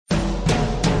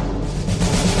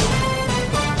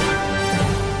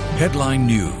Headline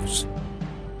News.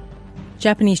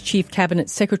 Japanese Chief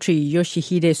Cabinet Secretary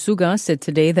Yoshihide Suga said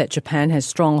today that Japan has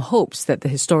strong hopes that the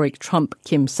historic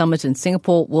Trump-Kim summit in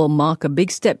Singapore will mark a big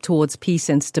step towards peace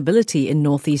and stability in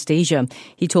Northeast Asia.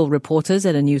 He told reporters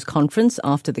at a news conference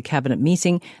after the cabinet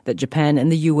meeting that Japan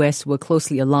and the US were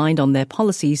closely aligned on their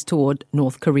policies toward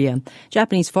North Korea.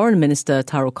 Japanese Foreign Minister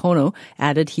Taro Kono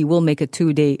added he will make a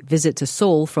 2-day visit to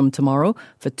Seoul from tomorrow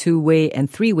for 2-way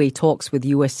and 3-way talks with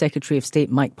US Secretary of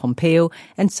State Mike Pompeo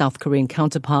and South Korean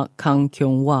counterpart Kang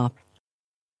Kyung-hwa.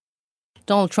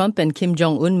 Donald Trump and Kim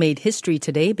Jong-un made history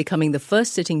today, becoming the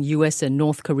first sitting U.S. and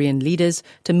North Korean leaders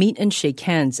to meet and shake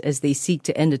hands as they seek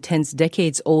to end a tense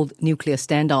decades-old nuclear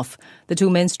standoff. The two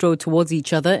men strode towards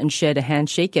each other and shared a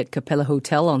handshake at Capella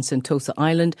Hotel on Sentosa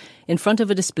Island in front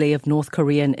of a display of North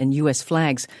Korean and U.S.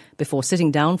 flags before sitting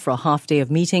down for a half day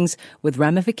of meetings with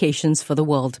ramifications for the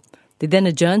world. They then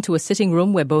adjourned to a sitting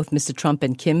room where both Mr. Trump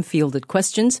and Kim fielded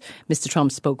questions. Mr.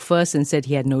 Trump spoke first and said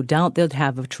he had no doubt they'd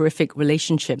have a terrific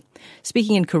relationship.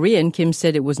 Speaking in Korean, Kim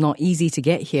said it was not easy to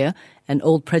get here, and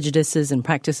old prejudices and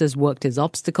practices worked as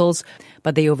obstacles,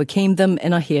 but they overcame them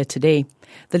and are here today.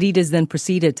 The leaders then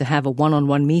proceeded to have a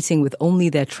one-on-one meeting with only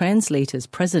their translators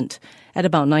present. At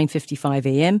about 9:55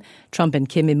 a.m., Trump and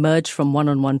Kim emerged from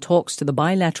one-on-one talks to the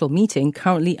bilateral meeting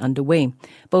currently underway.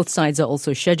 Both sides are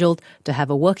also scheduled to have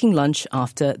a working lunch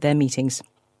after their meetings.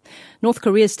 North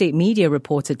Korea's state media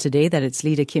reported today that its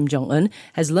leader Kim Jong-un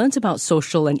has learnt about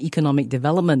social and economic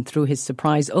development through his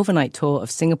surprise overnight tour of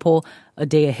Singapore, a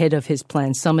day ahead of his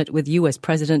planned summit with U.S.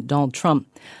 President Donald Trump.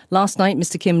 Last night,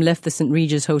 Mr. Kim left the St.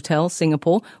 Regis Hotel,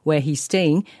 Singapore, where he's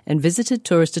staying, and visited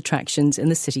tourist attractions in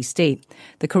the city-state.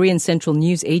 The Korean Central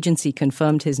News Agency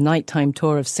confirmed his nighttime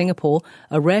tour of Singapore,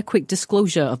 a rare quick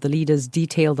disclosure of the leader's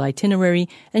detailed itinerary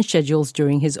and schedules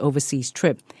during his overseas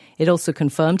trip. It also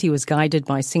confirmed he was guided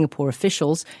by Singapore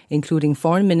officials, including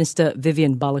Foreign Minister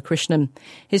Vivian Balakrishnan.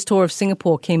 His tour of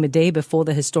Singapore came a day before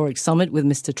the historic summit with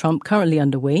Mr. Trump currently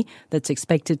underway that's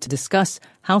expected to discuss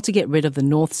how to get rid of the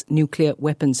North's nuclear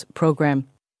weapons program.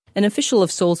 An official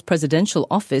of Seoul's presidential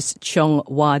office, Chung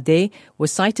Hwa-dae,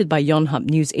 was cited by Yonhap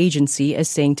News Agency as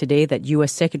saying today that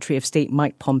U.S. Secretary of State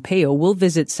Mike Pompeo will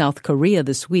visit South Korea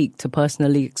this week to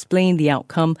personally explain the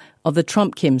outcome of the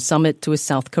Trump-Kim summit to his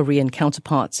South Korean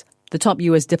counterparts. The top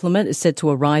U.S. diplomat is said to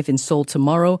arrive in Seoul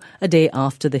tomorrow, a day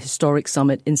after the historic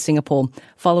summit in Singapore.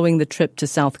 Following the trip to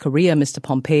South Korea, Mr.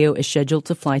 Pompeo is scheduled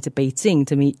to fly to Beijing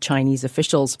to meet Chinese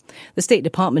officials. The State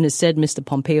Department has said Mr.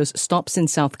 Pompeo's stops in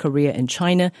South Korea and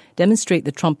China demonstrate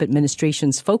the Trump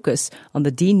administration's focus on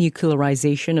the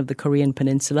denuclearization of the Korean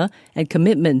peninsula and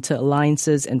commitment to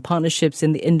alliances and partnerships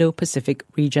in the Indo-Pacific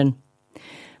region.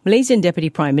 Malaysian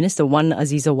Deputy Prime Minister Wan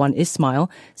Azizah Wan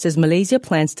Ismail says Malaysia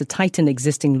plans to tighten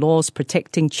existing laws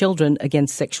protecting children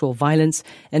against sexual violence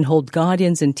and hold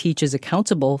guardians and teachers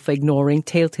accountable for ignoring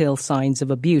telltale signs of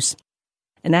abuse.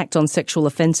 An act on sexual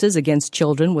offences against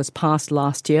children was passed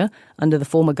last year under the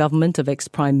former government of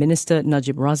ex-Prime Minister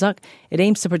Najib Razak. It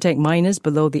aims to protect minors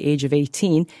below the age of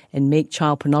 18 and make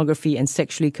child pornography and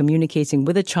sexually communicating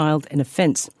with a child an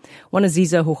offence. Wan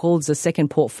Azizah, who holds a second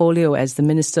portfolio as the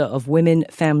Minister of Women,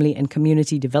 Family and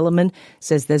Community Development,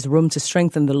 says there's room to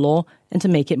strengthen the law and to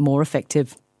make it more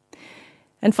effective.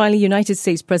 And finally, United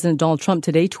States President Donald Trump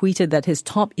today tweeted that his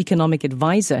top economic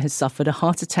advisor has suffered a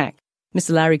heart attack.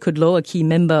 Mr. Larry Kudlow, a key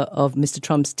member of Mr.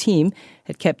 Trump's team,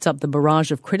 had kept up the barrage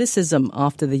of criticism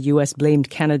after the U.S. blamed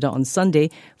Canada on Sunday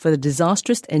for the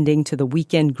disastrous ending to the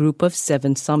Weekend Group of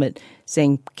Seven summit,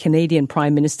 saying Canadian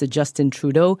Prime Minister Justin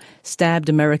Trudeau stabbed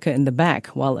America in the back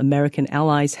while American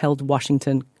allies held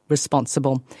Washington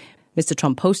responsible. Mr.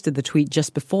 Trump posted the tweet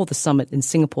just before the summit in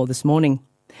Singapore this morning.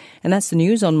 And that's the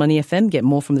news on Money FM. Get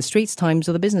more from the Straits Times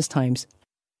or the Business Times.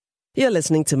 You're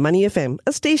listening to Money FM,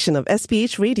 a station of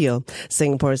SPH Radio,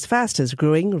 Singapore's fastest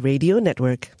growing radio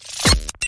network.